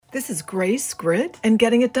This is Grace, Grit, and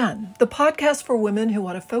Getting It Done, the podcast for women who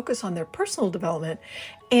want to focus on their personal development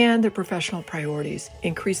and their professional priorities,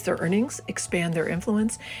 increase their earnings, expand their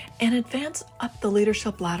influence, and advance up the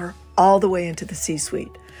leadership ladder all the way into the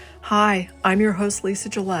C-suite. Hi, I'm your host, Lisa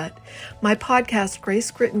Gillette. My podcast,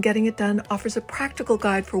 Grace, Grit, and Getting It Done, offers a practical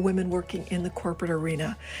guide for women working in the corporate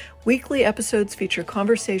arena. Weekly episodes feature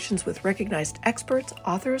conversations with recognized experts,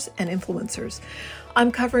 authors, and influencers.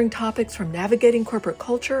 I'm covering topics from navigating corporate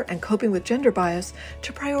culture and coping with gender bias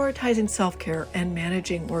to prioritizing self-care and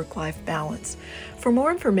managing work-life balance. For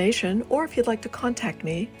more information, or if you'd like to contact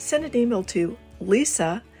me, send an email to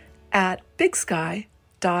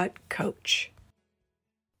lisa@bigsky.coach.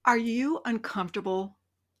 Are you uncomfortable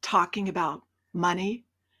talking about money?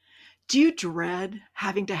 Do you dread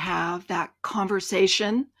having to have that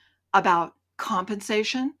conversation about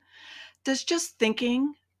compensation? Does just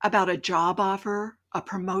thinking about a job offer, a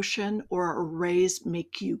promotion, or a raise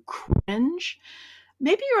make you cringe?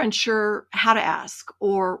 Maybe you're unsure how to ask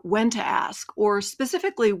or when to ask or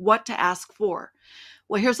specifically what to ask for.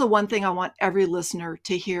 Well, here's the one thing I want every listener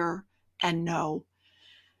to hear and know.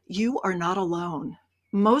 You are not alone.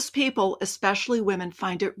 Most people, especially women,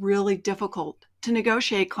 find it really difficult to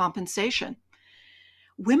negotiate compensation.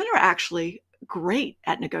 Women are actually great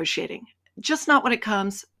at negotiating, just not when it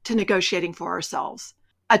comes to negotiating for ourselves.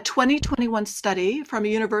 A 2021 study from a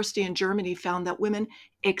university in Germany found that women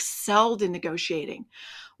excelled in negotiating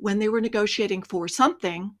when they were negotiating for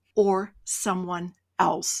something or someone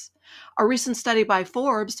else. A recent study by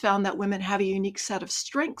Forbes found that women have a unique set of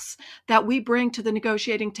strengths that we bring to the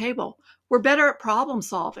negotiating table. We're better at problem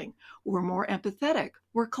solving, we're more empathetic,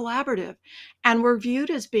 we're collaborative, and we're viewed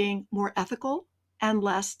as being more ethical and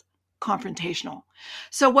less confrontational.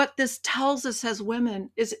 So what this tells us as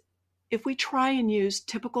women is if we try and use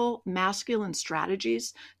typical masculine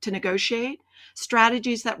strategies to negotiate,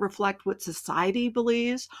 strategies that reflect what society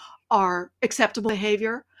believes are acceptable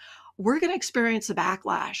behavior, we're going to experience a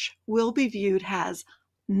backlash. We'll be viewed as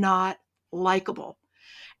not likable.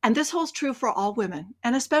 And this holds true for all women,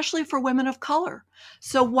 and especially for women of color.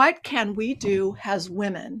 So what can we do as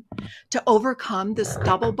women to overcome this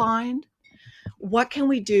double bind? What can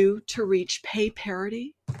we do to reach pay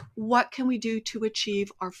parity? What can we do to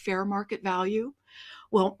achieve our fair market value?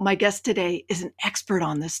 Well, my guest today is an expert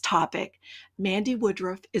on this topic. Mandi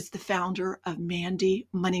Woodruff is the founder of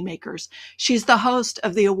MandiMoneyMakers. She's the host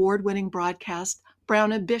of the award-winning broadcast,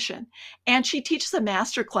 Brown Ambition, and she teaches a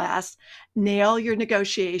masterclass, Nail Your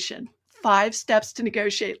Negotiation, 5 steps to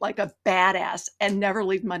negotiate like a badass and never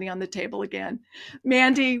leave money on the table again.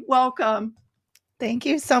 Mandi, welcome. Thank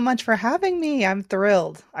you so much for having me. I'm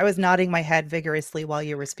thrilled. I was nodding my head vigorously while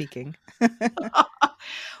you were speaking.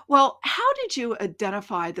 Well, how did you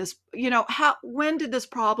identify this? When did this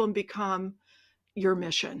problem become your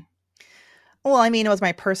mission? Well, I mean, it was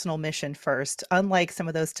my personal mission first. Unlike some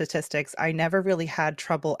of those statistics, I never really had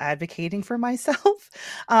trouble advocating for myself.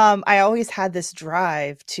 I always had this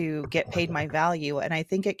drive to get paid my value. And I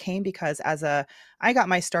think it came because I got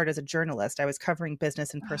my start as a journalist. I was covering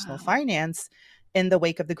business and personal finance in the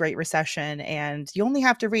wake of the Great Recession. And you only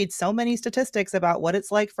have to read so many statistics about what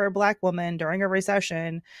it's like for a Black woman during a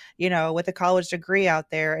recession, with a college degree out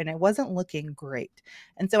there. And it wasn't looking great.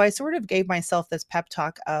 And so I sort of gave myself this pep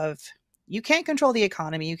talk of, you can't control the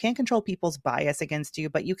economy. You can't control people's bias against you,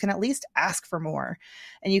 but you can at least ask for more.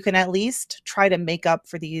 And you can at least try to make up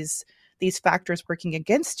for these factors working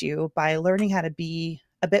against you by learning how to be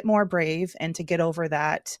a bit more brave and to get over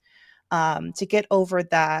that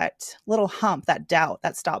little hump, that doubt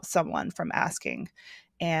that stops someone from asking.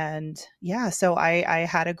 And yeah, so I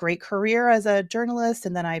had a great career as a journalist,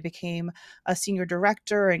 and then I became a senior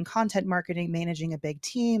director in content marketing, managing a big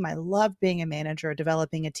team. I loved being a manager,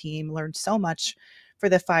 developing a team, learned so much for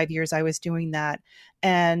the 5 years I was doing that,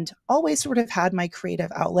 and always sort of had my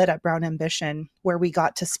creative outlet at Brown Ambition, where we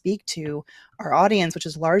got to speak to our audience, which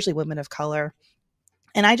is largely women of color.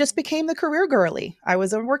 And I just became the career girly. I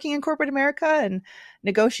was working in corporate America and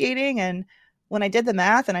negotiating. And when I did the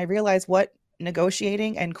math and I realized what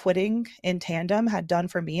negotiating and quitting in tandem had done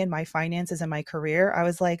for me and my finances and my career, I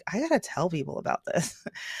was like, I got to tell people about this.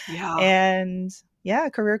 Yeah. And yeah,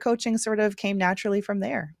 career coaching sort of came naturally from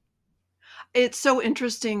there. It's so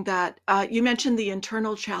interesting that you mentioned the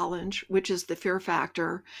internal challenge, which is the fear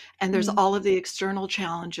factor, and there's all of the external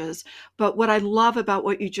challenges. But what I love about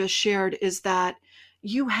what you just shared is that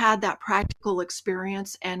you had that practical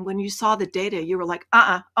experience. And when you saw the data, you were like,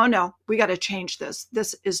 oh no, we got to change this.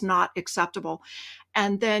 This is not acceptable.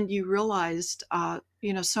 And then you realized,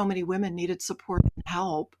 so many women needed support and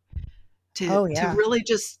help. to Oh, yeah. really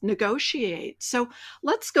just negotiate. So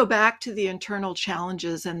let's go back to the internal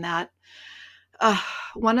challenges, and that uh,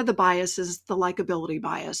 one of the biases is the likability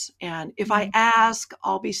bias. And if I Mhm. ask,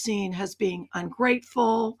 I'll be seen as being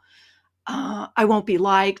ungrateful. I won't be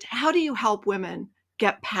liked. How do you help women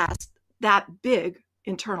get past that big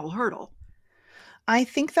internal hurdle? I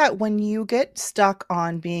think that when you get stuck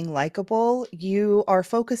on being likable, you are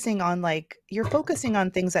focusing on you're focusing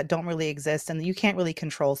on things that don't really exist and you can't really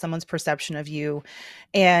control someone's perception of you.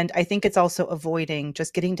 And I think it's also avoiding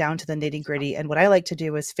just getting down to the nitty-gritty. And what I like to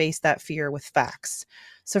do is face that fear with facts.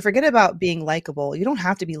 So forget about being likable. You don't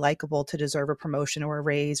have to be likable to deserve a promotion or a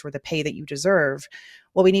raise or the pay that you deserve.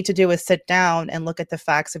 What we need to do is sit down and look at the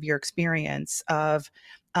facts of your experience of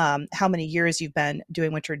how many years you've been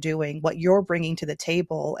doing what you're doing, what you're bringing to the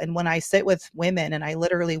table. And when I sit with women and I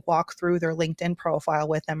literally walk through their LinkedIn profile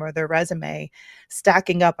with them or their resume,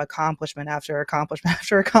 stacking up accomplishment after accomplishment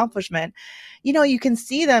after accomplishment, you can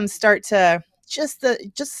see them start to just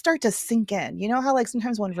start to sink in. You know how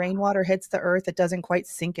sometimes when rainwater hits the earth, it doesn't quite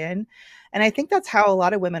sink in. And I think that's how a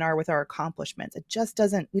lot of women are with our accomplishments. It just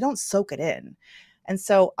doesn't, we don't soak it in. And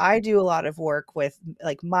so I do a lot of work with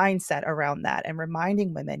mindset around that and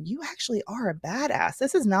reminding women, you actually are a badass.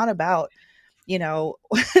 This is not about,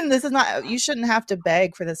 this is not, you shouldn't have to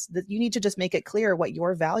beg for this. You need to just make it clear what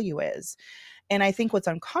your value is. And I think what's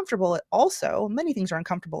uncomfortable also, many things are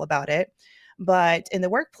uncomfortable about it, but in the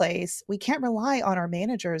workplace, we can't rely on our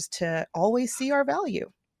managers to always see our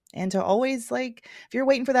value and to always if you're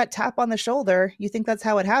waiting for that tap on the shoulder, you think that's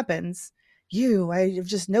how it happens. I've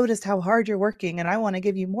just noticed how hard you're working and I want to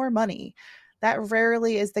give you more money. That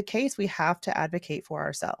rarely is the case. We have to advocate for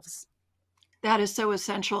ourselves. That is so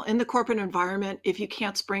essential in the corporate environment. If you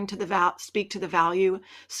can't speak to the value,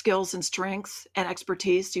 skills, and strengths and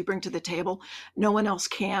expertise you bring to the table, no one else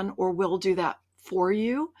can or will do that for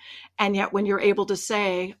you. And yet, when you're able to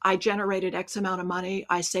say, I generated X amount of money,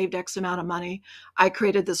 I saved X amount of money, I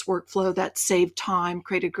created this workflow that saved time,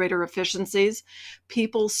 created greater efficiencies,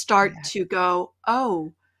 people start Yeah. to go,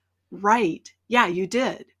 oh, right. Yeah, you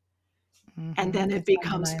did. And then it It's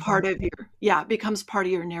becomes undeniable. part of it becomes part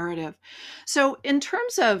of your narrative. So in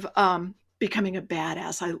terms of becoming a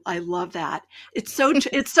badass, I love that. It's so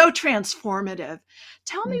transformative.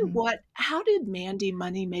 Tell me, Mhm. how did Mandi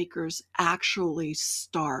Moneymakers actually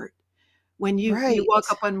start? When you woke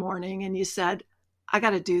Right. up one morning and you said, I got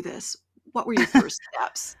to do this. What were your first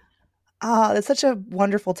steps? Ah, that's such a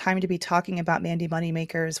wonderful time to be talking about Mandi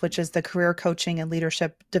Moneymakers, which is the career coaching and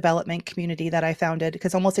leadership development community that I founded.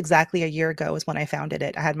 Because almost exactly a year ago is when I founded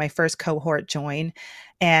it. I had my first cohort join,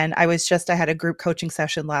 and I had a group coaching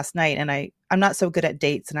session last night, and I'm not so good at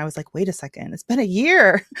dates, and I was like, wait a second, it's been a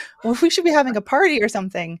year. Well, we should be having a party or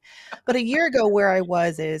something. But a year ago, where I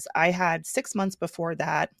was is I had 6 months before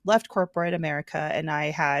that left corporate America, and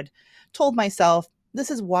I had told myself, this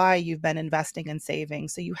is why you've been investing and saving.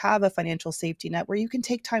 So you have a financial safety net where you can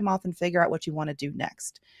take time off and figure out what you want to do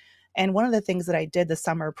next. And one of the things that I did the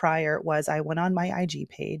summer prior was I went on my IG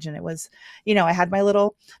page and it was, I had my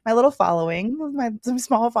little following, some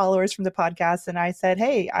small followers from the podcast. And I said,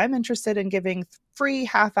 hey, I'm interested in giving free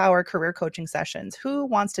half-hour career coaching sessions. Who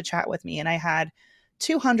wants to chat with me? And I had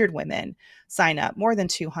 200 women sign up, more than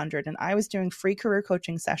 200. And I was doing free career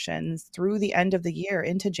coaching sessions through the end of the year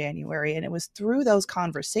into January. And it was through those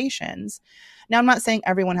conversations. Now, I'm not saying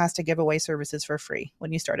everyone has to give away services for free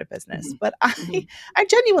when you start a business, Mhm, but mhm. I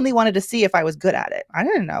genuinely wanted to see if I was good at it. I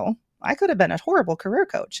didn't know. I could have been a horrible career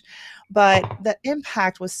coach, but the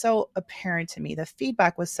impact was so apparent to me. The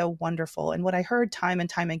feedback was so wonderful. And what I heard time and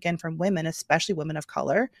time again from women, especially women of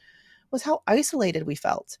color, was how isolated we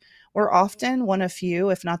felt. We're often one of few,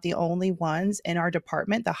 if not the only ones in our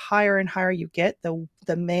department. The higher and higher you get, the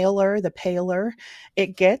maler, the paler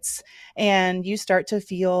it gets, and you start to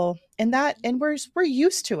feel and we're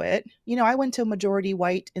used to it. I went to a majority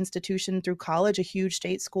white institution through college, a huge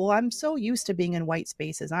state school. I'm so used to being in white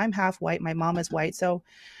spaces. I'm half white. My mom is white, so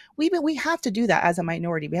we have to do that as a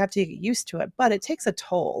minority. We have to get used to it, but it takes a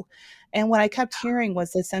toll. And what I kept hearing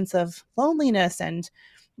was this sense of loneliness. And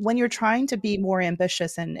when you're trying to be more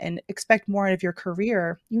ambitious and expect more out of your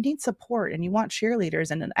career, you need support and you want cheerleaders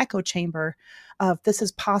and an echo chamber of this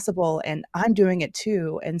is possible and I'm doing it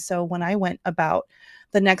too. And so when I went about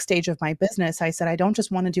the next stage of my business, I said, I don't just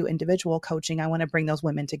want to do individual coaching. I want to bring those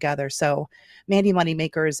women together. So Mandi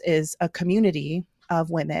Moneymakers is a community of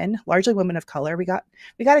women, largely women of color. We got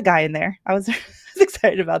a guy in there. I was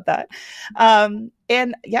excited about that.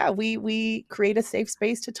 And yeah, we create a safe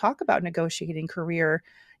space to talk about negotiating career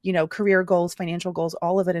goals, financial goals,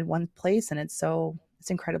 all of it in one place. And it's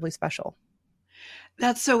incredibly special.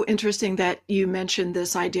 That's so interesting that you mentioned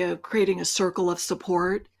this idea of creating a circle of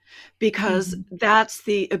support, because Mhm. that's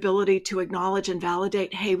the ability to acknowledge and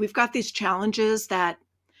validate, hey, we've got these challenges that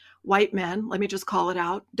white men, let me just call it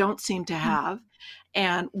out, don't seem to Mm. have.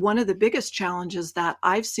 And one of the biggest challenges that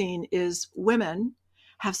I've seen is women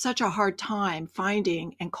have such a hard time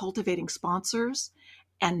finding and cultivating sponsors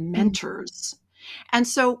and Mm. mentors. And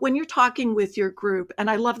so when you're talking with your group, and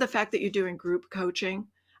I love the fact that you're doing group coaching,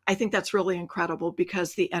 I think that's really incredible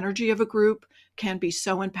because the energy of a group can be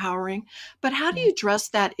so empowering. But how do Yeah. you address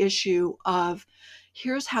that issue of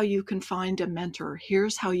here's how you can find a mentor,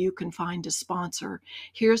 here's how you can find a sponsor,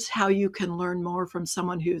 here's how you can learn more from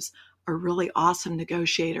someone who's a really awesome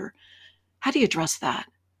negotiator? How do you address that?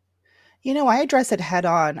 I address it head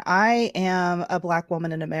on. I am a Black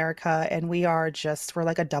woman in America, and we're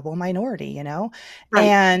like a double minority. Right.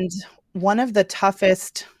 And one of the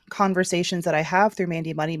toughest conversations that I have through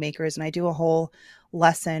Mandy Moneymakers, and I do a whole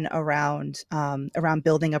lesson around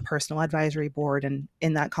building a personal advisory board, and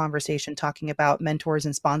in that conversation, talking about mentors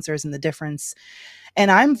and sponsors and the difference. And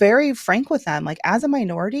I'm very frank with them. Like, as a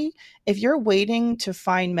minority, if you're waiting to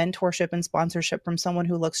find mentorship and sponsorship from someone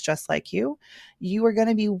who looks just like you are going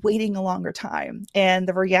to be waiting a longer time. And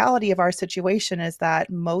the reality of our situation is that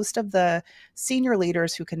most of the senior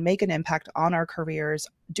leaders who can make an impact on our careers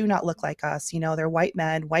do not look like us. They're white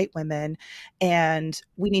men, white women, and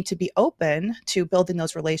we need to be open to building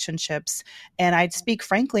those relationships. And I'd speak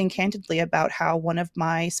frankly and candidly about how one of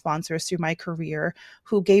my sponsors through my career,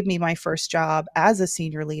 who gave me my first job as a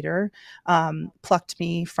senior leader, plucked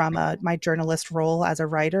me from my journalist role as a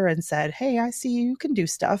writer and said, "Hey, I see you can do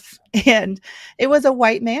stuff." And it was a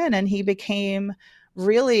white man, and he became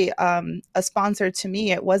really a sponsor to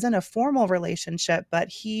me. It wasn't a formal relationship, but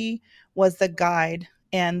he was the guide.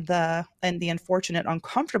 And the unfortunate,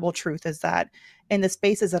 uncomfortable truth is that in the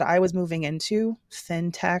spaces that I was moving into,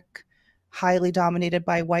 fintech, highly dominated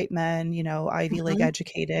by white men, Ivy League Mhm.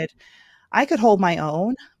 educated, I could hold my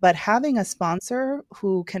own, but having a sponsor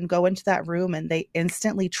who can go into that room and they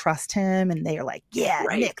instantly trust him and they are like, "Yeah,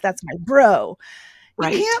 Right. Nick, that's my bro." You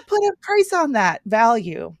Right. can't put a price on that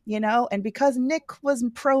value. And because Nick was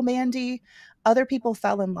pro Mandy, other people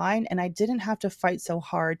fell in line, and I didn't have to fight so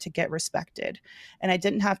hard to get respected. And I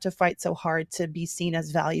didn't have to fight so hard to be seen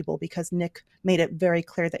as valuable because Nick made it very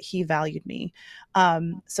clear that he valued me.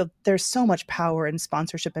 So there's so much power in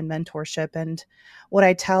sponsorship and mentorship. And what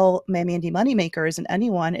I tell my Mandy Moneymakers and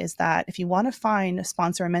anyone is that if you want to find a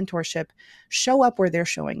sponsor and mentorship, show up where they're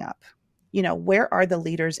showing up. Where are the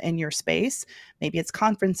leaders in your space? Maybe it's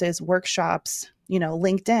conferences, workshops,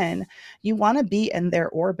 LinkedIn. You want to be in their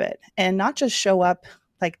orbit and not just show up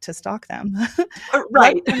like to stalk them. Let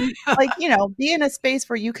Right. them, like, be in a space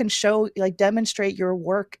where you can show, like, demonstrate your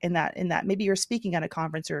work in that. Maybe you're speaking at a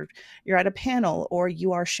conference, or you're at a panel, or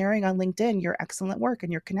you are sharing on LinkedIn your excellent work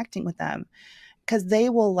and you're connecting with them, because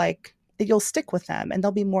you'll stick with them and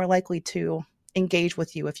they'll be more likely to engage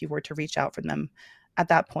with you if you were to reach out for them at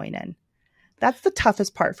that point. And that's the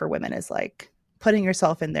toughest part for women, is like putting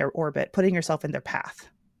yourself in their orbit, putting yourself in their path.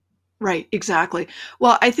 Right, exactly.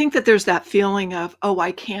 Well, I think that there's that feeling of, oh,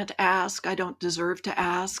 I can't ask, I don't deserve to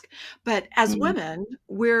ask. But as Mm. women,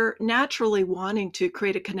 we're naturally wanting to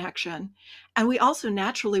create a connection, and we also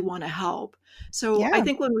naturally want to help. So I Yeah.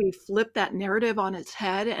 think when we flip that narrative on its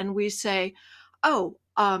head and we say, oh,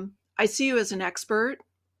 I see you as an expert,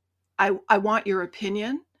 I want your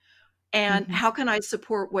opinion. And Mhm. how can I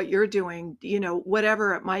support what you're doing?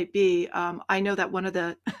 Whatever it might be. I know that one of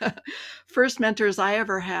the first mentors I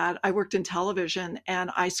ever had, I worked in television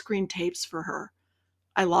and I screened tapes for her.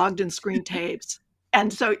 I logged and screened tapes.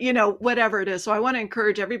 And so, whatever it is. So I want to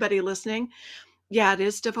encourage everybody listening. Yeah, it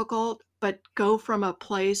is difficult, but go from a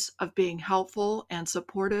place of being helpful and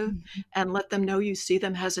supportive Mhm. and let them know you see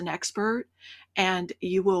them as an expert, and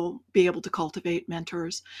you will be able to cultivate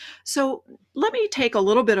mentors. So let me take a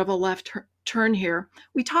little bit of a left turn here.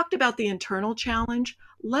 We talked about the internal challenge.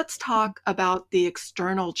 Let's talk about the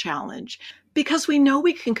external challenge, because we know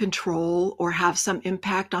we can control or have some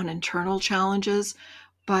impact on internal challenges,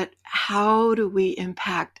 but how do we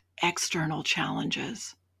impact external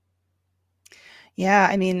challenges? Yeah,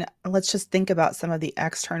 I mean, let's just think about some of the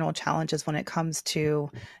external challenges when it comes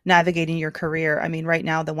to navigating your career. I mean, right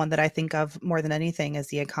now, the one that I think of more than anything is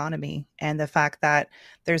the economy, and the fact that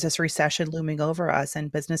there's this recession looming over us,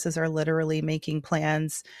 and businesses are literally making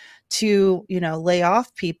plans to, lay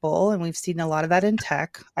off people. And we've seen a lot of that in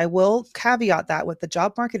tech. I will caveat that with the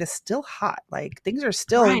job market is still hot. Like, things are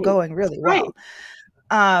still Right, going really right. well.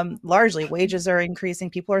 Largely wages are increasing.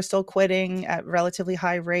 People are still quitting at relatively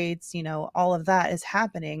high rates. All of that is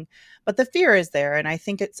happening, but the fear is there. And I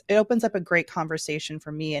think it opens up a great conversation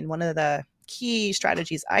for me. And one of the key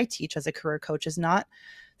strategies I teach as a career coach is not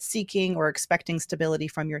seeking or expecting stability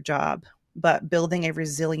from your job, but building a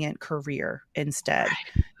resilient career instead.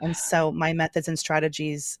 And so my methods and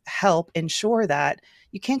strategies help ensure that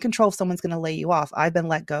you can't control if someone's going to lay you off. I've been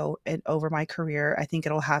let go over my career. I think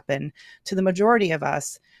it'll happen to the majority of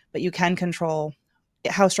us, but you can control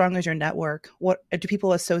how strong is your network? What do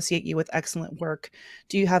people associate you with excellent work?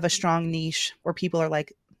 Do you have a strong niche where people are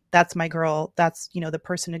like, that's my girl. That's, the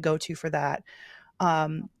person to go to for that.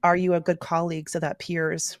 Are you a good colleague so that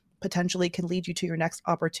peers potentially can lead you to your next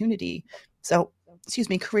opportunity? So,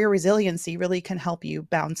 career resiliency really can help you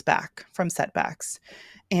bounce back from setbacks.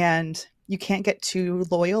 And you can't get too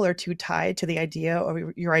loyal or too tied to the idea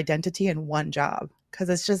of your identity in one job, because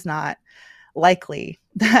it's just not likely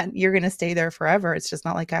that you're going to stay there forever. It's just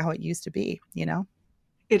not like how it used to be,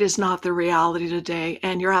 It is not the reality today.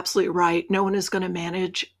 And you're absolutely right. No one is going to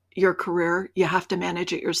manage your career. You have to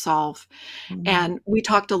manage it yourself. Mm-hmm. And we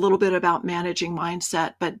talked a little bit about managing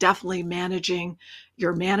mindset, but definitely managing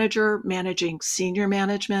your manager, managing senior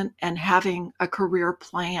management, and having a career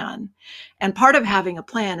plan. And part of having a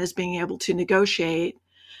plan is being able to negotiate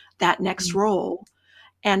that next role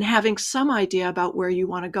and having some idea about where you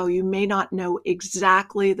want to go. You may not know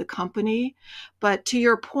exactly the company, but to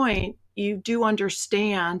your point, you do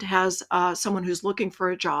understand as someone who's looking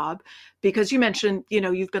for a job, because you mentioned,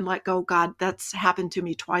 you've been let go. God, that's happened to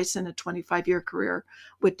me twice in a 25-year career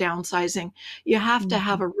with downsizing. You have to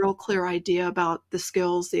have a real clear idea about the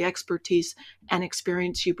skills, the expertise, and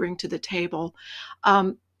experience you bring to the table.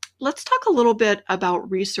 Let's talk a little bit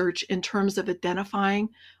about research in terms of identifying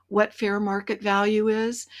what fair market value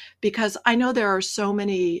is, because I know there are so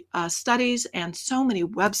many studies and so many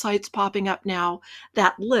websites popping up now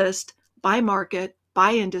that list by market,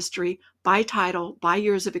 by industry, by title, by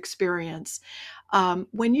years of experience.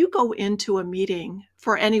 When you go into a meeting,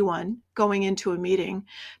 for anyone going into a meeting,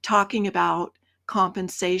 talking about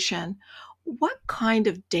compensation, what kind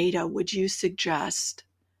of data would you suggest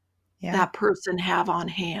that person have on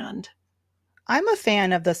hand? I'm a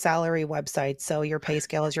fan of the salary website. So your pay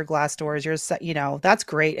scales, your Glassdoors, that's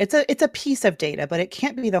great. It's a piece of data, but it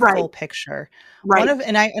can't be the full picture. Right.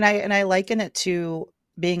 And I liken it to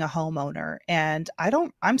being a homeowner. And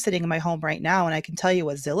I'm sitting in my home right now and I can tell you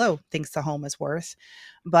what Zillow thinks the home is worth,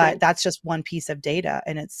 but that's just one piece of data.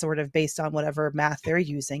 And it's sort of based on whatever math they're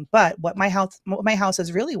using. But what my house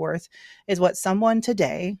is really worth is what someone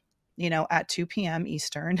today, at 2 p.m.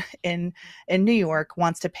 Eastern in New York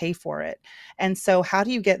wants to pay for it. And so how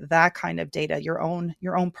do you get that kind of data, your own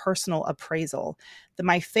personal appraisal?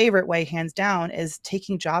 My favorite way, hands down, is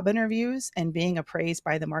taking job interviews and being appraised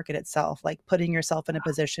by the market itself, like putting yourself in a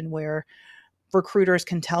position where recruiters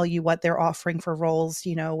can tell you what they're offering for roles,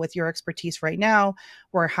 with your expertise right now,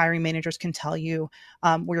 where hiring managers can tell you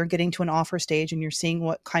where you're getting to an offer stage and you're seeing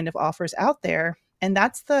what kind of offers out there. And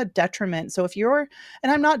that's the detriment. So and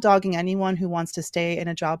I'm not dogging anyone who wants to stay in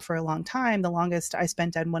a job for a long time. The longest I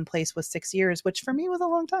spent in one place was 6 years, which for me was a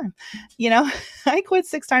long time. I quit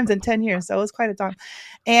 6 times in 10 years. So it was quite a time.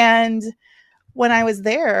 And when I was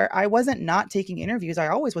there, I wasn't not taking interviews. I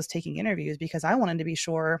always was taking interviews because I wanted to be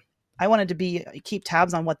sure. I wanted to keep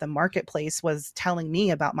tabs on what the marketplace was telling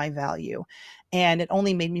me about my value. And it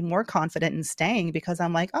only made me more confident in staying because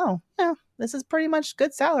I'm like, oh, yeah, this is pretty much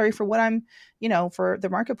good salary for what I'm, for the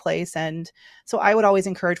marketplace. And so I would always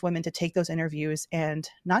encourage women to take those interviews and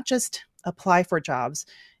not just apply for jobs.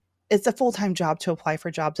 It's a full-time job to apply for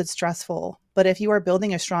jobs. It's stressful. But if you are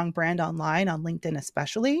building a strong brand online, on LinkedIn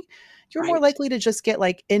especially, you're more likely to just get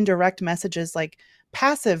like indirect messages. Like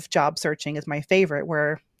passive job searching is my favorite,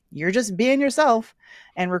 where you're just being yourself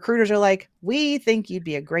and recruiters are like, we think you'd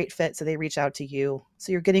be a great fit. So they reach out to you.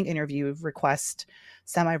 So you're getting interview requests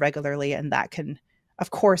semi-regularly. And that can,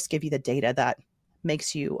 of course, give you the data that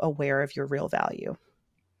makes you aware of your real value.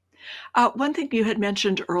 One thing you had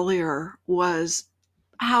mentioned earlier was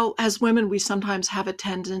how, as women, we sometimes have a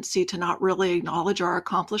tendency to not really acknowledge our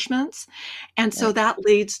accomplishments. And so that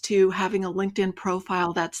leads to having a LinkedIn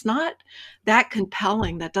profile that's not that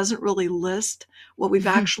compelling, that doesn't really list what we've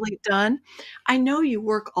actually done. I know you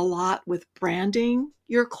work a lot with branding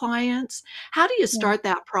your clients. How do you start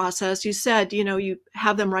that process? You said, you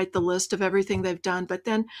have them write the list of everything they've done, but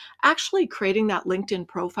then actually creating that LinkedIn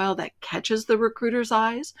profile that catches the recruiter's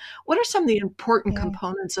eyes. What are some of the important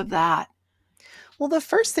components of that? Well, the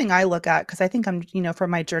first thing I look at, because I think I'm,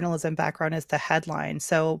 from my journalism background, is the headline.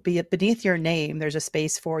 So beneath your name, there's a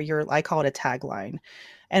space for I call it a tagline.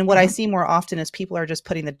 And what I see more often is people are just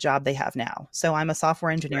putting the job they have now. So I'm a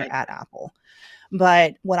software engineer Right. at Apple.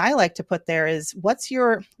 But what I like to put there is what's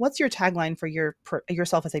your tagline for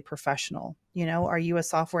yourself as a professional? You know, are you a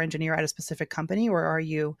software engineer at a specific company, or are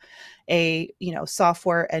you a,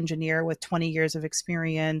 software engineer with 20 years of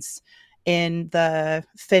experience in the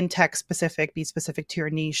fintech specific, be specific to your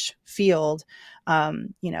niche field,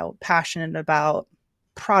 passionate about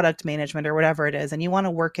product management or whatever it is, and you want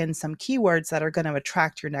to work in some keywords that are going to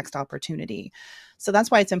attract your next opportunity. So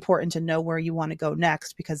that's why it's important to know where you want to go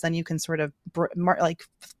next, because then you can sort of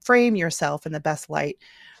frame yourself in the best light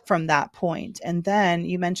from that point. And then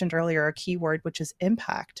you mentioned earlier a keyword, which is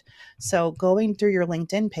impact. So going through your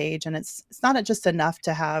LinkedIn page, and it's not just enough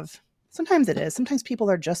to have, sometimes it is. Sometimes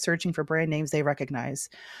people are just searching for brand names they recognize.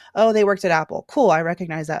 Oh, they worked at Apple. Cool. I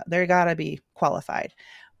recognize that. They gotta be qualified.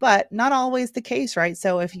 But not always the case, right?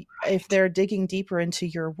 So if they're digging deeper into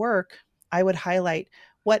your work, I would highlight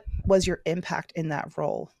what was your impact in that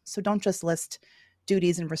role. So don't just list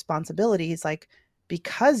duties and responsibilities. Like,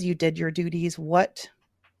 because you did your duties, what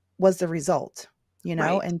was the result,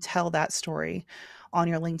 Right. and tell that story on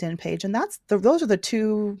your LinkedIn page. And those are the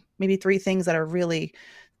two, maybe three things that really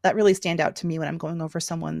stand out to me when I'm going over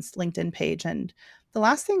someone's LinkedIn page. And the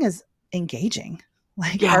last thing is engaging.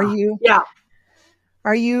 Like, Yeah. Yeah.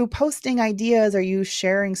 are you posting ideas? Are you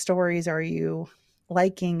sharing stories? Are you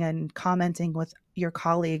liking and commenting with your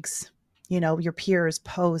colleagues, your peers'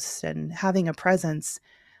 posts, and having a presence?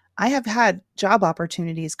 I have had job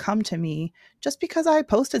opportunities come to me just because I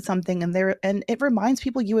posted something and it reminds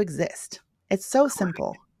people you exist. It's so Correct.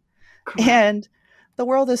 simple. Correct. And the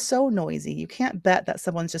world is so noisy. You can't bet that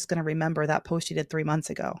someone's just going to remember that post you did 3 months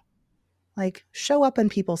ago. Like, show up in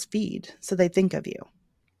people's feed so they think of you.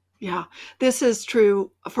 Yeah, this is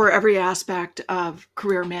true for every aspect of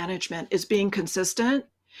career management, is being consistent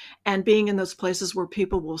and being in those places where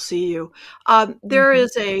people will see you. There Mhm.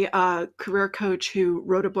 is a career coach who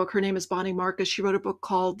wrote a book. Her name is Bonnie Marcus. She wrote a book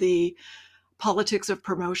called The Politics of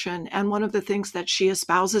Promotion. And one of the things that she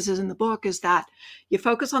espouses is in the book is that you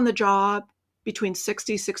focus on the job between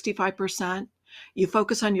 65%. You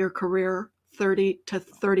focus on your career 30 to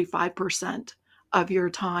 35% of your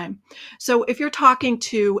time. So if you're talking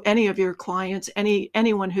to any of your clients,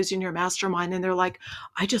 anyone who's in your mastermind, and they're like,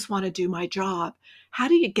 I just want to do my job, how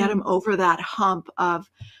do you get them Mm. over that hump of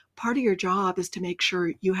part of your job is to make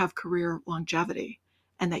sure you have career longevity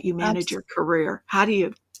and that you manage your career? How do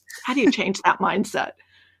you change that mindset?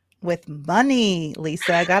 With money,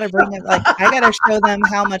 Lisa, I got to bring it. Like, I got to show them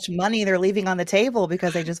how much money they're leaving on the table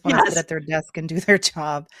because they just want to sit Yes. at their desk and do their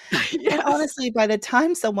job. And Yes. honestly, by the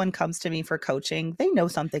time someone comes to me for coaching, they know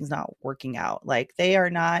something's not working out. Like, they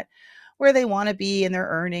are not where they want to be in their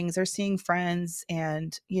earnings. They're seeing friends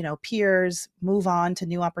and, peers move on to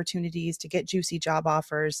new opportunities to get juicy job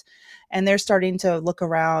offers. And they're starting to look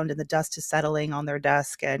around and the dust is settling on their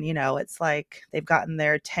desk. And, it's like they've gotten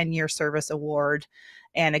their 10-year service award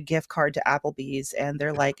and a gift card to Applebee's. And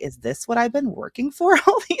they're like, is this what I've been working for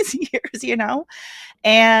all these years?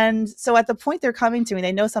 And so at the point they're coming to me,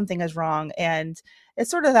 they know something is wrong. And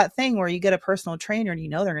it's sort of that thing where you get a personal trainer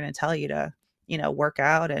and they're going to tell you to, work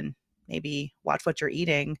out and maybe watch what you're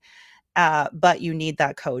eating. But you need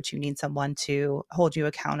that coach. You need someone to hold you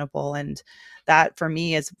accountable. And that for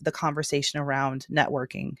me is the conversation around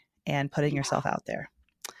networking and putting Yeah. yourself out there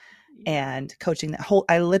Yeah. and coaching that whole.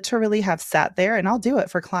 I literally have sat there, and I'll do it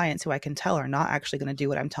for clients who I can tell are not actually going to do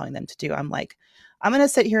what I'm telling them to do. I'm like, I'm going to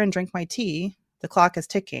sit here and drink my tea. The clock is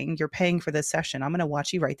ticking. You're paying for this session. I'm going to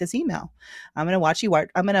watch you write this email. I'm going to watch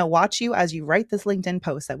you as you write this LinkedIn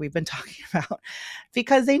post that we've been talking about,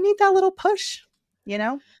 because they need that little push, you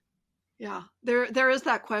know? Yeah. There is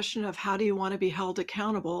that question of how do you want to be held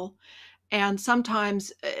accountable? And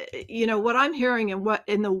sometimes, what I'm hearing and what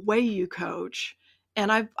in the way you coach,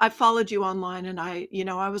 and I've followed you online, and I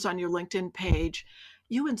was on your LinkedIn page.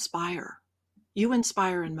 You inspire. You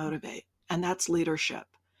inspire and motivate, and that's leadership.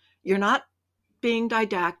 You're not being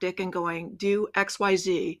didactic and going, do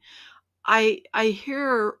XYZ. I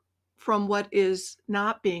hear from what is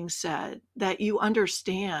not being said that you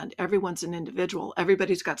understand everyone's an individual.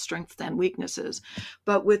 Everybody's got strengths and weaknesses.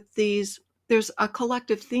 But with these, there's a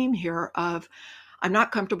collective theme here of I'm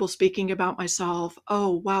not comfortable speaking about myself. Oh,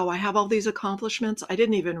 wow, I have all these accomplishments. I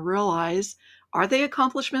didn't even realize. Are they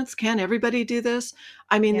accomplishments? Can everybody do this?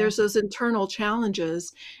 I mean, Yeah. there's those internal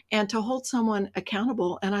challenges, and to hold someone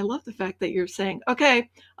accountable. And I love the fact that you're saying, okay,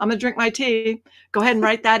 I'm going to drink my tea. Go ahead and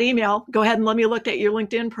write that email. Go ahead and let me look at your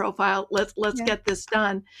LinkedIn profile. Let's Yeah. get this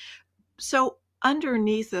done. So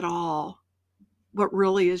underneath it all, what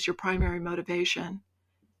really is your primary motivation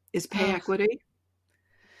is pay Oh, equity.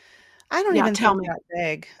 I don't Yeah, even tell think me. that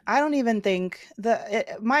big. I don't even think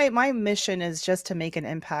my mission is just to make an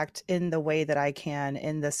impact in the way that I can,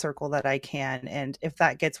 in the circle that I can. And if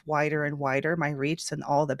that gets wider and wider, my reach, then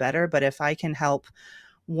all the better. But if I can help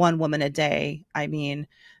one woman a day, I mean,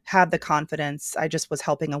 have the confidence. I just was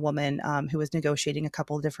helping a woman who was negotiating a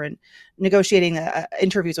couple of different negotiating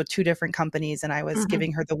interviews with two different companies, and I was Mhm.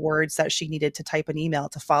 giving her the words that she needed to type an email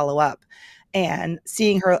to follow up, and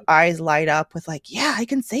seeing her eyes light up with like, yeah, I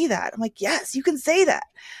can say that. I'm like, yes, you can say that.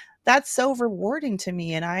 That's so rewarding to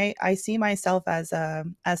me, and I see myself as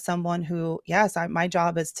someone who, yes, my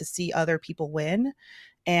job is to see other people win,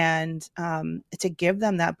 and to give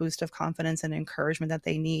them that boost of confidence and encouragement that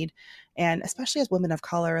they need. And especially as women of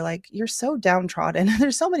color, like, you're so downtrodden.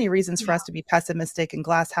 There's so many reasons for Yeah, us to be pessimistic and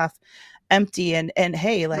glass half empty. And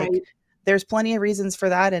hey, like, right. there's plenty of reasons for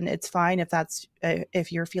that, and it's fine if that's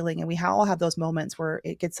if you're feeling. And we all have those moments where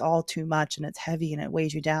it gets all too much and it's heavy and it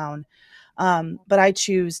weighs you down. But I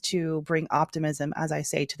choose to bring optimism, as I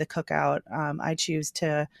say, to the cookout. I choose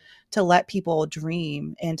to let people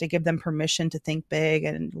dream and to give them permission to think big.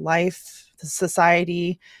 And life, the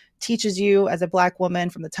society teaches you as a Black woman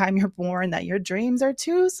from the time you're born that your dreams are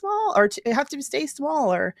too small, or have to stay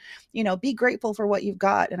small, or be grateful for what you've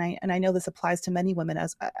got. And I know this applies to many women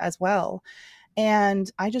as well. And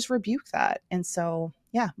I just rebuke that. And so,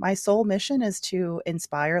 yeah, my sole mission is to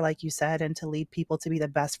inspire, like you said, and to lead people to be the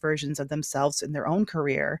best versions of themselves in their own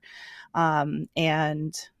career.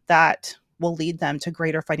 And that will lead them to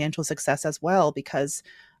greater financial success as well, because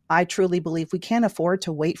I truly believe we can't afford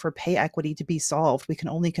to wait for pay equity to be solved. We can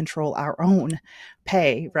only control our own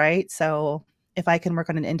pay, right? So if I can work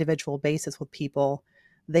on an individual basis with people,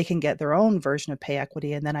 they can get their own version of pay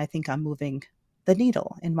equity. And then I think I'm moving the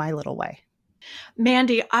needle in my little way.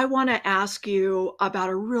 Mandi, I want to ask you about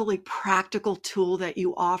a really practical tool that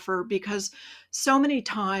you offer because so many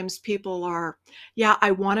times people are, yeah,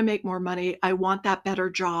 I want to make more money. I want that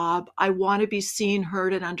better job. I want to be seen,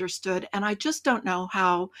 heard, and understood. And I just don't know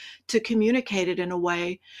how to communicate it in a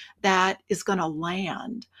way that is going to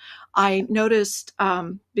land. I noticed,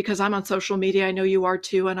 because I'm on social media, I know you are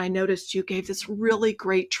too, and I noticed you gave this really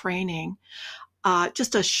great training,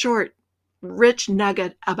 just a short, rich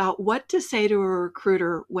nugget about what to say to a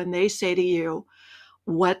recruiter when they say to you,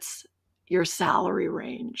 "What's your salary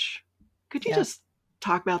range?" Could you Yeah. just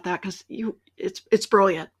talk about that? Because it's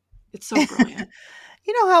brilliant. It's so brilliant.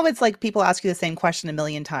 You know how it's like people ask you the same question a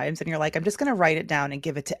million times and you're like, I'm just going to write it down and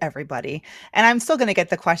give it to everybody. And I'm still going to get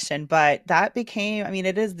the question, but that became, I mean,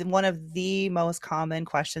 it is one of the most common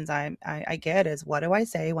questions I get is, what do I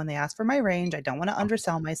say when they ask for my range? I don't want to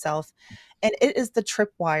undersell myself. And it is the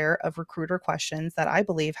tripwire of recruiter questions that I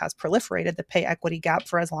believe has proliferated the pay equity gap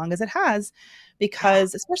for as long as it has, Yeah,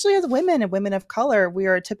 because especially as women and women of color, we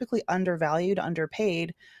are typically undervalued,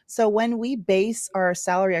 underpaid. So when we base our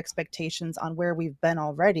salary expectations on where we've been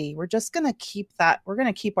already, we're just going to keep that, we're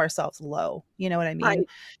going to keep ourselves low. You know what I mean? right,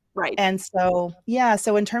 right. And so, yeah,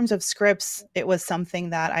 so in terms of scripts, it was something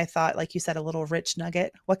that I thought, like you said, a little rich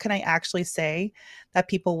nugget. What can I actually say that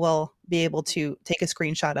people will be able to take a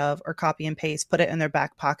screenshot of or copy and paste, put it in their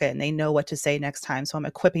back pocket, and they know what to say next time? So I'm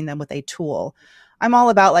equipping them with a tool. I'm all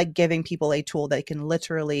about like giving people a tool they can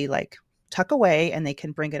literally like tuck away and they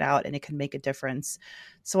can bring it out and it can make a difference.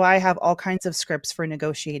 So I have all kinds of scripts for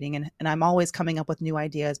negotiating, and I'm always coming up with new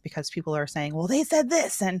ideas because people are saying, well, they said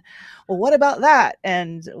this, and well, what about that?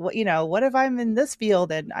 And what if I'm in this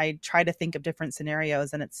field? And I try to think of different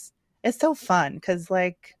scenarios, and it's so fun because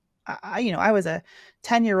like I was a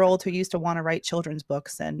 10-year-old who used to want to write children's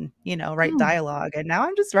books and write Hmm. dialogue, and now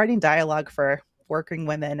I'm just writing dialogue for working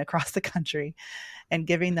women across the country and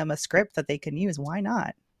giving them a script that they can use. Why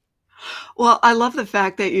not? Well, I love the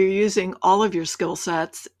fact that you're using all of your skill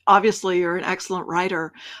sets. Obviously, you're an excellent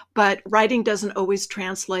writer, but writing doesn't always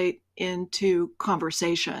translate into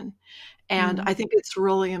conversation. And Mm, I think it's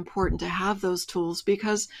really important to have those tools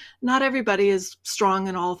because not everybody is strong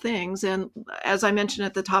in all things. And as I mentioned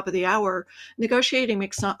at the top of the hour, negotiating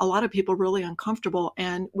makes a lot of people really uncomfortable.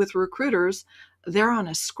 And with recruiters, they're on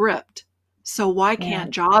a script. So why yeah.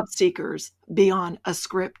 can't job seekers be on a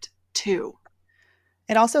script too?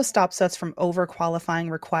 It also stops us from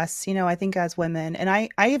overqualifying requests. I think as women, and I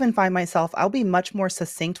even find myself, I'll be much more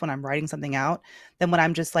succinct when I'm writing something out than when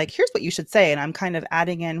I'm just like, here's what you should say. And I'm kind of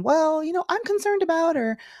adding in, well, I'm concerned about,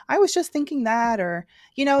 or I was just thinking that, or,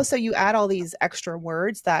 so you add all these extra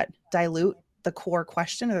words that dilute the core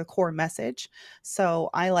question or the core message. So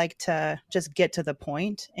I like to just get to the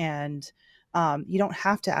point, and you don't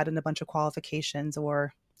have to add in a bunch of qualifications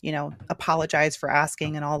or, apologize for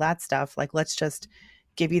asking and all that stuff. Like, let's just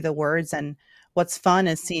give you the words. And what's fun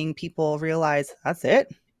is seeing people realize that's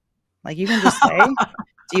it. Like you can just say,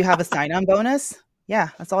 do you have a sign-on bonus? Yeah,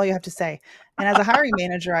 that's all you have to say. And as a hiring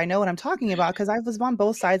manager, I know what I'm talking about because I was on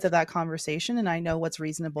both sides of that conversation and I know what's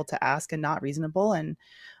reasonable to ask and not reasonable. And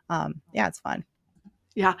yeah, it's fun.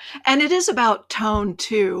 Yeah. And it is about tone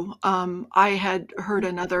too. I had heard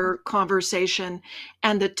another conversation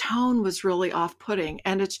and the tone was really off putting.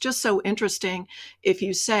 And it's just so interesting if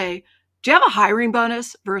you say, do you have a hiring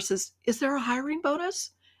bonus versus is there a hiring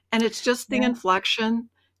bonus? And it's just the Yeah. inflection,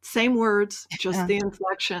 same words, just Yeah. the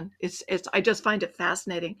inflection. I just find it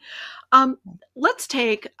fascinating. Um, let's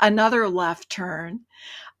take another left turn.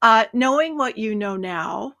 Knowing what you know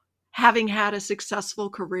now, having had a successful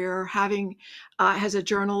career, having as a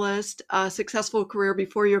journalist, a successful career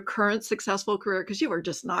before your current successful career, because you were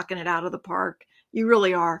just knocking it out of the park. You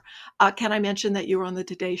really are. Can I mention that you were on the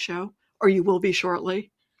Today Show, or you will be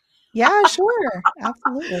shortly? Yeah, sure.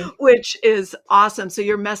 Absolutely. Which is awesome. So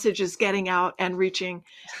your message is getting out and reaching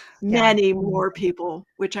Yeah. many more people,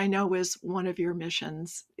 which I know is one of your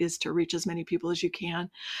missions, is to reach as many people as you can.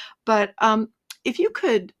 But if you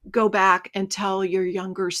could go back and tell your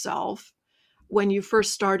younger self when you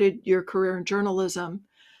first started your career in journalism,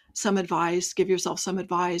 some advice, give yourself some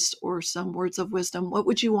advice or some words of wisdom, what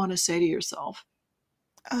would you want to say to yourself?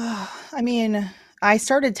 I mean, I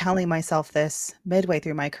started telling myself this midway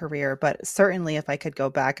through my career, but certainly if I could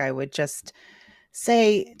go back, I would just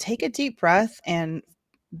say, take a deep breath and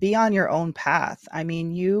be on your own path. I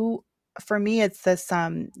mean, for me, it's this,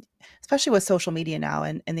 especially with social media now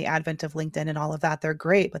and the advent of LinkedIn and all of that, they're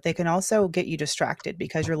great, but they can also get you distracted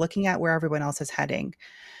because you're looking at where everyone else is heading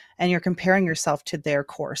and you're comparing yourself to their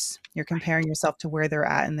course. You're comparing yourself to where they're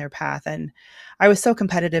at in their path. And I was so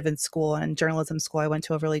competitive in school and in journalism school. I went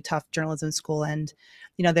to a really tough journalism school. And,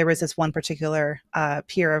 there was this one particular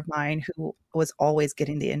peer of mine who was always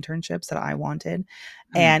getting the internships that I wanted.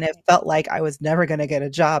 And it felt like I was never going to get a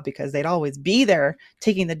job because they'd always be there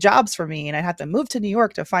taking the jobs for me. And I'd have to move to New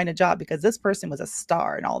York to find a job because this person was a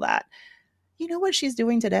star and all that. You know what she's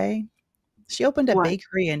doing today? She opened a What?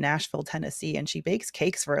 bakery in Nashville, Tennessee, and she bakes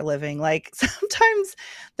cakes for a living. Like sometimes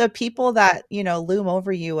the people that, loom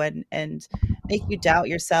over you and make you doubt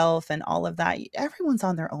yourself and all of that, everyone's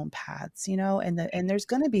on their own paths, and there's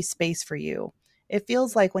going to be space for you. It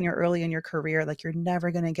feels like when you're early in your career, like you're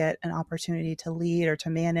never going to get an opportunity to lead or to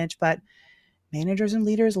manage, but managers and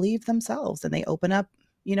leaders leave themselves and they open up,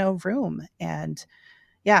 room. And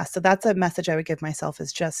yeah, so that's a message I would give myself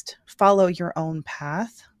is just follow your own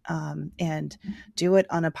path, and do it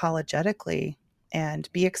unapologetically and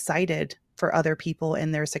be excited for other people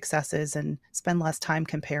and their successes and spend less time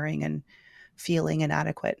comparing and feeling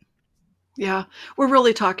inadequate. Yeah, we're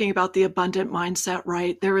really talking about the abundant mindset,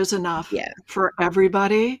 right? There is enough Yeah. for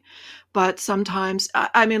everybody, but sometimes,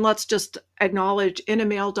 I mean, let's just acknowledge in a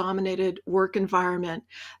male dominated work environment,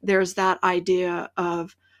 there's that idea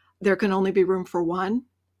of there can only be room for one.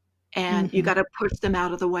 And you Mhm. got to push them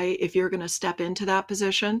out of the way if you're going to step into that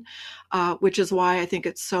position, which is why I think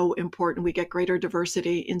it's so important we get greater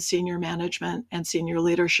diversity in senior management and senior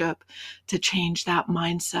leadership to change that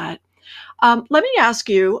mindset. Let me ask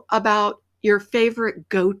you about your favorite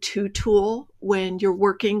go-to tool when you're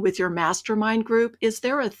working with your mastermind group. Is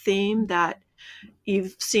there a theme that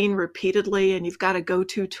you've seen repeatedly and you've got a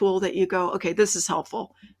go-to tool that you go, okay, this is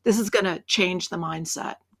helpful. This is going to change the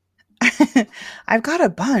mindset? I've got a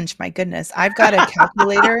bunch, my goodness. I've got a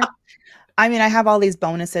calculator. I mean, I have all these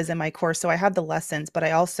bonuses in my course. So I have the lessons, but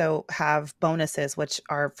I also have bonuses, which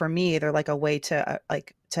are for me, they're like a way to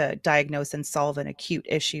to diagnose and solve an acute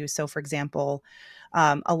issue. So for example,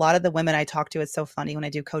 a lot of the women I talk to, it's so funny when I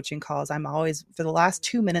do coaching calls, I'm always for the last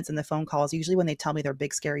 2 minutes in the phone calls, usually when they tell me their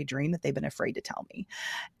big scary dream that they've been afraid to tell me.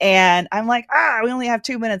 And I'm like, we only have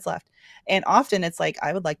 2 minutes left. And often it's like,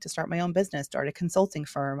 I would like to start my own business, start a consulting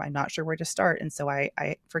firm. I'm not sure where to start. And so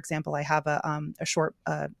for example, I have a short,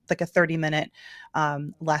 like a 30-minute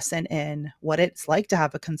lesson in what it's like to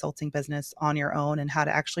have a consulting business on your own and how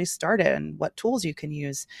to actually start it and what tools you can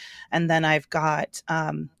use. And then I've got,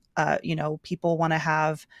 people want to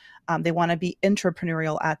have, they want to be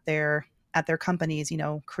entrepreneurial at their companies,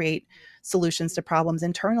 create solutions to problems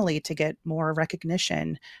internally to get more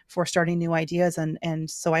recognition for starting new ideas. And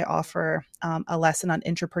so I offer a lesson on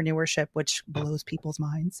entrepreneurship, which blows people's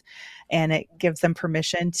minds. And it gives them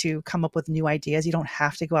permission to come up with new ideas. You don't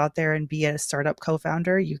have to go out there and be a startup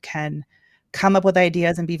co-founder. You can come up with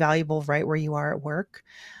ideas and be valuable right where you are at work.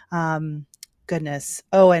 Goodness.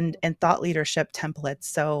 Oh, and thought leadership templates.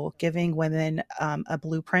 So giving women a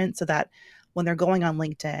blueprint so that when they're going on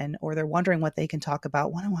LinkedIn or they're wondering what they can talk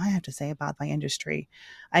about, what do I have to say about my industry?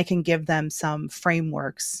 I can give them some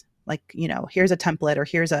frameworks like, here's a template, or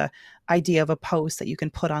here's a idea of a post that you can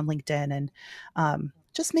put on LinkedIn, and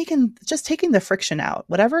just taking the friction out,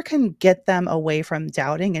 whatever can get them away from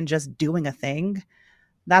doubting and just doing a thing.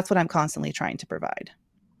 That's what I'm constantly trying to provide.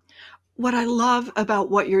 What I love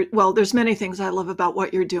about there's many things I love about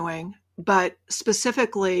what you're doing, but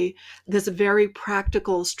specifically this very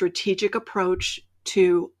practical, strategic approach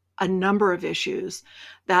to a number of issues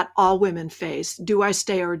that all women face. Do I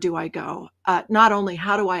stay or do I go? Not only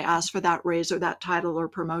how do I ask for that raise or that title or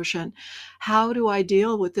promotion, how do I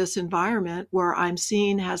deal with this environment where I'm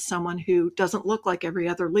seen as someone who doesn't look like every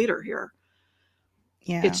other leader here?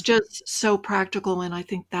 Yeah. It's just so practical. And I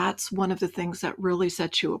think that's one of the things that really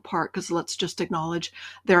sets you apart, because let's just acknowledge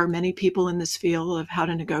there are many people in this field of how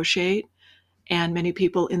to negotiate, and many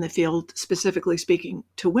people in the field, specifically speaking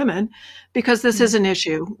to women, because this is an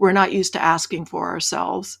issue we're not used to asking for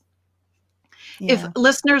ourselves. Yeah. If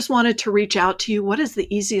listeners wanted to reach out to you, what is the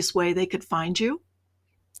easiest way they could find you?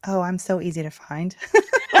 Oh, I'm so easy to find.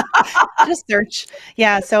 Just search.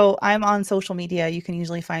 Yeah. So I'm on social media. You can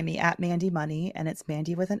usually find me at Mandi Money, and it's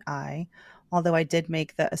Mandi with an I. Although I did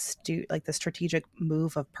make the strategic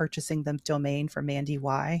move of purchasing the domain for Yes.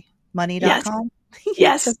 MandiWyMoney.com.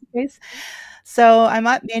 Yes. Just in case. So I'm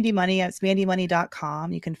at Mandi Money. It's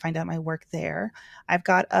MandiMoney.com. You can find out my work there. I've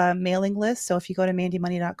got a mailing list. So if you go to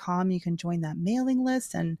MandiMoney.com, you can join that mailing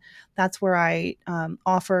list. And that's where I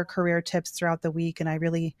offer career tips throughout the week. And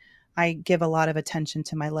I give a lot of attention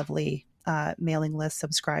to my lovely mailing list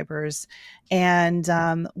subscribers. And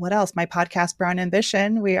what else? My podcast, Brown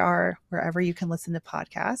Ambition. We are wherever you can listen to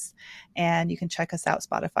podcasts. And you can check us out,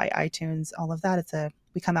 Spotify, iTunes, all of that.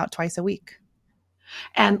 We come out twice a week.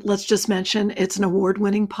 And let's just mention it's an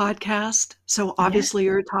award-winning podcast. So obviously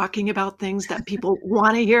you're talking about things that people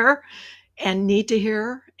want to hear and need to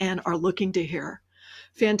hear and are looking to hear.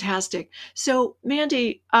 Fantastic. So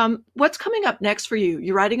Mandi, what's coming up next for you?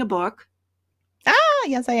 You're writing a book.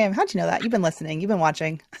 Yes, I am. How'd you know that? You've been listening. You've been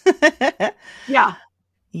watching. Yeah.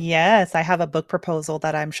 Yes, I have a book proposal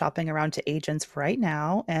that I'm shopping around to agents right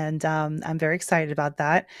now, and I'm very excited about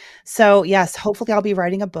that. So yes, hopefully I'll be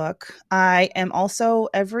writing a book. I am also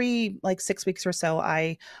every 6 weeks or so,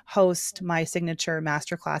 I host my signature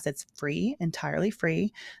masterclass. It's free, entirely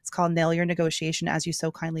free. It's called Nail Your Negotiation, as you so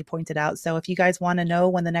kindly pointed out. So if you guys want to know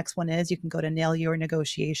when the next one is, you can go to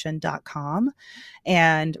nailyournegotiation.com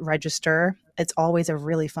and register. It's always a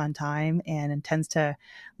really fun time, and it tends to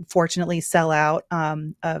fortunately sell out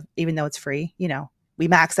even though it's free. We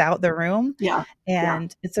max out the room. Yeah.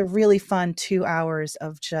 And it's a really fun 2 hours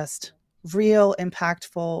of just real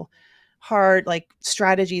impactful, hard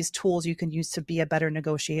strategies, tools you can use to be a better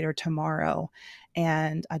negotiator tomorrow.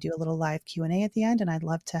 And I do a little live Q&A at the end, and I'd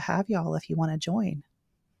love to have y'all if you want to join.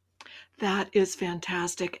 That is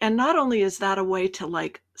fantastic. And not only is that a way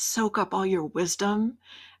to soak up all your wisdom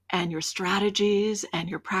and your strategies and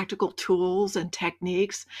your practical tools and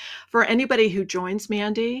techniques. For anybody who joins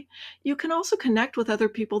Mandi, you can also connect with other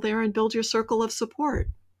people there and build your circle of support,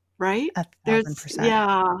 right? 1,000%.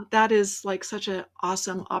 Yeah, that is such an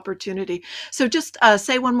awesome opportunity. So just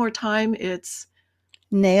say one more time, it's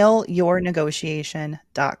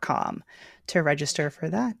nailyournegotiation.com to register for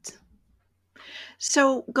that.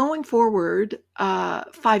 So going forward,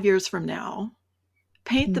 5 years from now,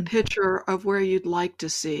 paint the picture of where you'd like to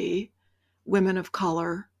see women of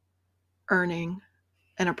color earning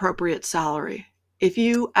an appropriate salary. If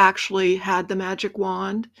you actually had the magic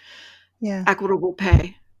wand, equitable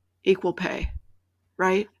pay, equal pay,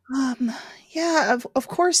 right? Yeah, of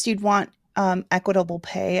course you'd want equitable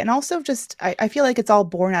pay. And also just, I feel like it's all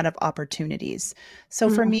born out of opportunities. So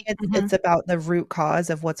for me, it's about the root cause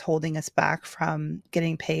of what's holding us back from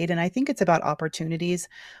getting paid. And I think it's about opportunities.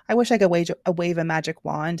 I wish I could wave a magic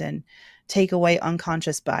wand and take away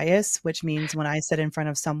unconscious bias, which means when I sit in front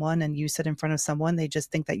of someone and you sit in front of someone, they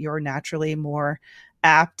just think that you're naturally more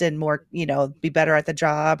apt and more, be better at the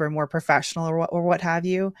job or more professional or what have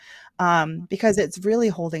you. Because it's really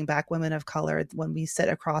holding back women of color when we sit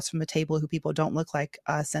across from a table who people don't look like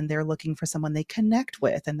us, and they're looking for someone they connect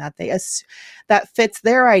with and that that fits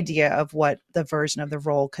their idea of what the version of the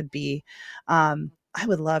role could be. I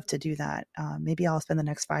would love to do that. Maybe I'll spend the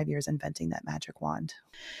next 5 years inventing that magic wand.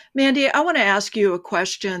 Mandi, I want to ask you a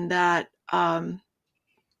question that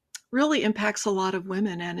really impacts a lot of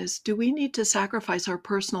women, and is, do we need to sacrifice our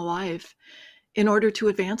personal life in order to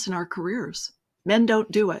advance in our careers? Men don't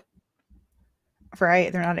do it.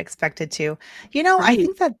 Right. They're not expected to. Right. I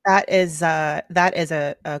think that is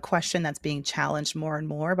a question that's being challenged more and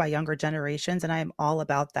more by younger generations. And I'm all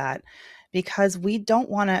about that, because we don't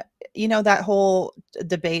want to that whole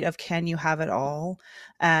debate of can you have it all?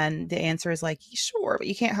 And the answer is like, sure, but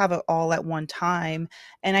you can't have it all at one time.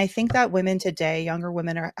 And I think that women today, younger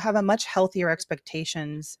women, have a much healthier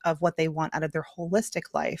expectations of what they want out of their holistic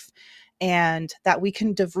life, and that we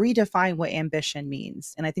can redefine what ambition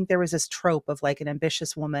means. And I think there was this trope of like an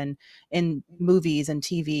ambitious woman in movies and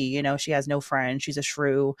TV, she has no friends, she's a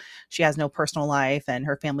shrew, she has no personal life, and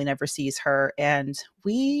her family never sees her. And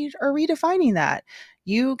we are redefining that.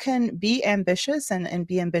 You can be ambitious and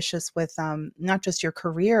be ambitious with not just your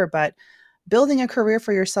career, but building a career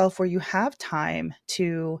for yourself where you have time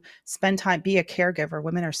to spend time, be a caregiver.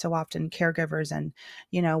 Women are so often caregivers. And,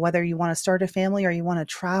 whether you want to start a family or you want to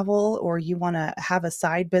travel or you want to have a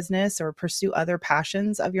side business or pursue other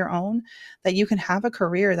passions of your own, that you can have a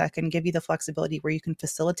career that can give you the flexibility where you can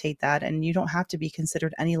facilitate that. And you don't have to be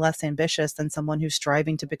considered any less ambitious than someone who's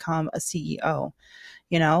striving to become a CEO.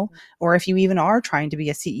 Or if you even are trying to be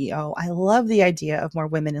a CEO. I love the idea of more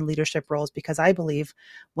women in leadership roles, because I believe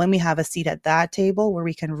when we have a seat at that table where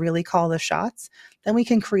we can really call the shots, then we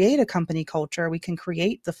can create a company culture. We can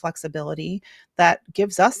create the flexibility that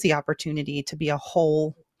gives us the opportunity to be a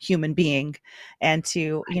whole human being and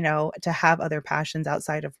to, to have other passions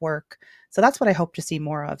outside of work. So that's what I hope to see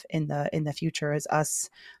more of in the future, is us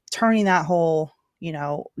turning that whole,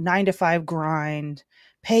 9 to 5 grind,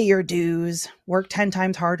 pay your dues, work 10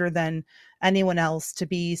 times harder than anyone else to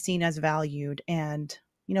be seen as valued, and,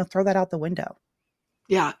 throw that out the window.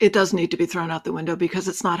 Yeah, it does need to be thrown out the window because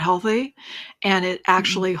it's not healthy, and it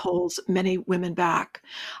actually holds many women back.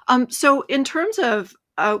 So in terms of,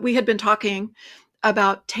 we had been talking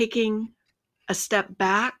about taking a step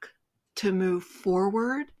back to move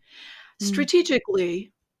forward.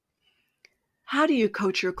 Strategically, how do you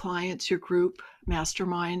coach your clients, your group,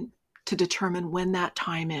 mastermind, to determine when that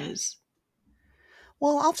time is?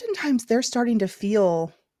 Well, oftentimes they're starting to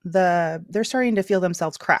feel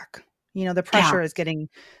themselves crack. The Yeah,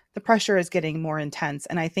 pressure is getting more intense.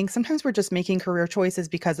 And I think sometimes we're just making career choices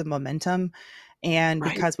because of momentum and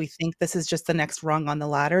right. because we think this is just the next rung on the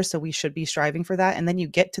ladder. So we should be striving for that. And then you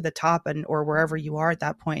get to the top or wherever you are at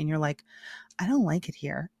that point, and you're like, I don't like it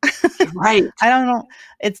here. Right. I don't know.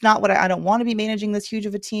 It's not what I don't want to be managing this huge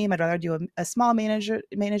of a team. I'd rather do a small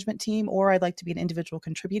management team, or I'd like to be an individual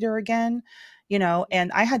contributor again,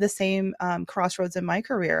 and I had the same crossroads in my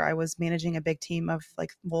career. I was managing a big team of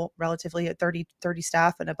relatively at 30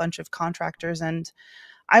 staff and a bunch of contractors. And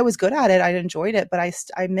I was good at it. I enjoyed it, but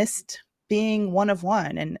I missed being one of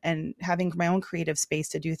one and having my own creative space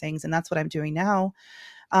to do things. And that's what I'm doing now.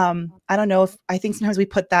 I don't know, if I think sometimes we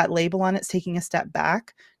put that label on it, taking a step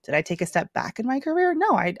back. Did I take a step back in my career?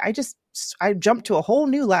 No, I jumped to a whole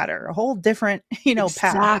new ladder, a whole different, path.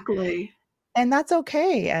 Exactly. And that's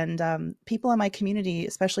okay. And people in my community,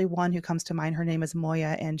 especially one who comes to mind, her name is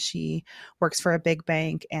Moya, and she works for a big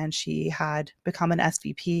bank, and she had become an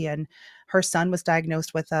SVP, and her son was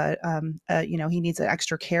diagnosed with he needs an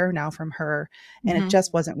extra care now from her. And it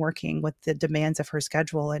just wasn't working with the demands of her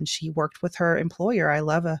schedule. And she worked with her employer. I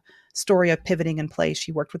love a story of pivoting in place.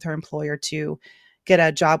 She worked with her employer to get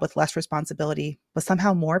a job with less responsibility, but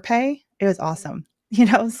somehow more pay. It was awesome,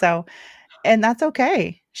 so. And that's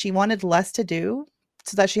okay. She wanted less to do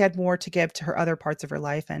so that she had more to give to her other parts of her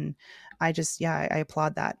life. And I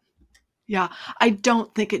applaud that. Yeah, I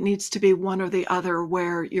don't think it needs to be one or the other,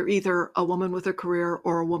 where you're either a woman with a career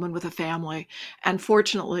or a woman with a family. And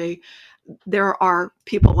fortunately, there are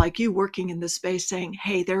people like you working in this space saying,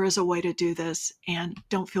 hey, there is a way to do this, and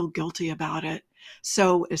don't feel guilty about it.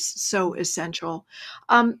 So is so essential.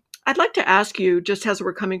 I'd like to ask you, just as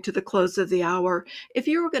we're coming to the close of the hour, if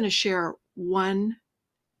you were going to share one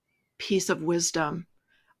piece of wisdom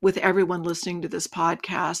with everyone listening to this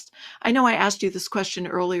podcast. I know I asked you this question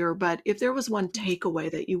earlier, but if there was one takeaway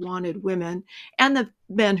that you wanted women and the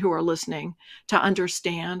men who are listening to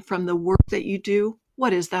understand from the work that you do,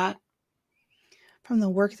 what is that? From the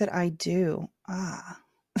work that I do.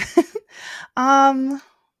 um,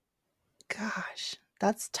 Gosh,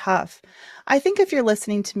 that's tough. I think if you're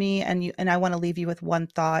listening to me and I want to leave you with one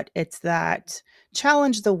thought, it's that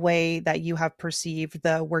challenge the way that you have perceived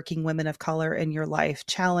the working women of color in your life.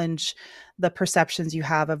 Challenge the perceptions you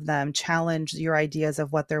have of them. Challenge your ideas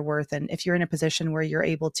of what they're worth. And if you're in a position where you're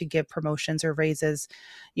able to give promotions or raises,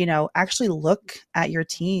 actually look at your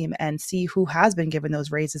team and see who has been given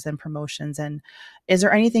those raises and promotions. And is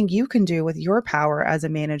there anything you can do with your power as a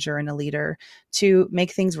manager and a leader to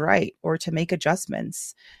make things right or to make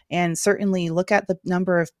adjustments? And certainly look at the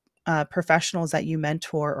number of professionals that you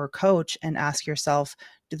mentor or coach and ask yourself,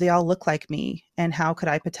 do they all look like me? And how could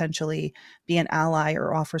I potentially be an ally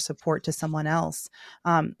or offer support to someone else?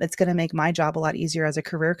 It's going to make my job a lot easier as a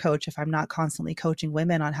career coach if I'm not constantly coaching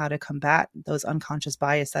women on how to combat those unconscious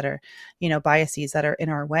biases that are in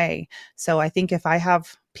our way. So I think if I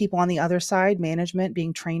have people on the other side, management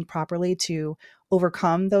being trained properly to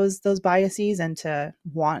overcome those biases and to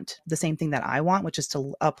want the same thing that I want, which is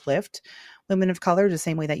to uplift women of color the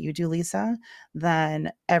same way that you do, Lisa,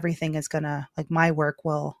 then everything is gonna, like, my work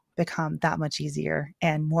will become that much easier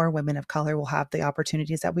and more women of color will have the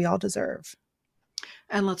opportunities that we all deserve.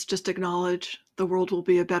 And let's just acknowledge the world will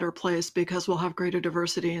be a better place because we'll have greater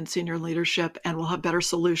diversity in senior leadership and we'll have better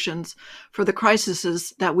solutions for the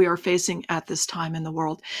crises that we are facing at this time in the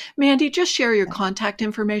world. Mandi, just share your contact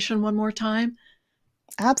information one more time.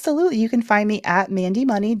 Absolutely. You can find me at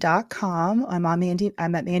MandiMoney.com. I'm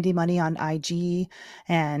at Mandi Money on IG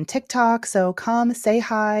and TikTok. So come say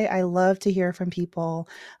hi. I love to hear from people.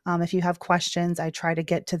 If you have questions, I try to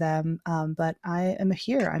get to them. But I am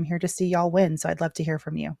here. I'm here to see y'all win. So I'd love to hear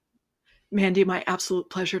from you. Mandi, my absolute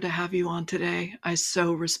pleasure to have you on today. I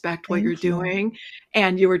so respect what you're Thank you. doing,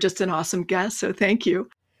 and you were just an awesome guest, so thank you.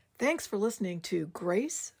 Thanks for listening to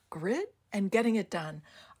Grace, Grit, and Getting It Done.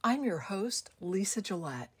 I'm your host, Lisa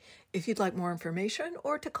Gillette. If you'd like more information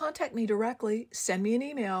or to contact me directly, send me an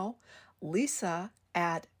email,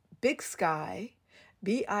 lisa@bigsky,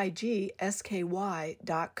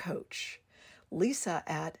 bigsky.coach.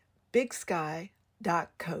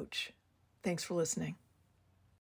 lisa@bigsky.coach. Thanks for listening.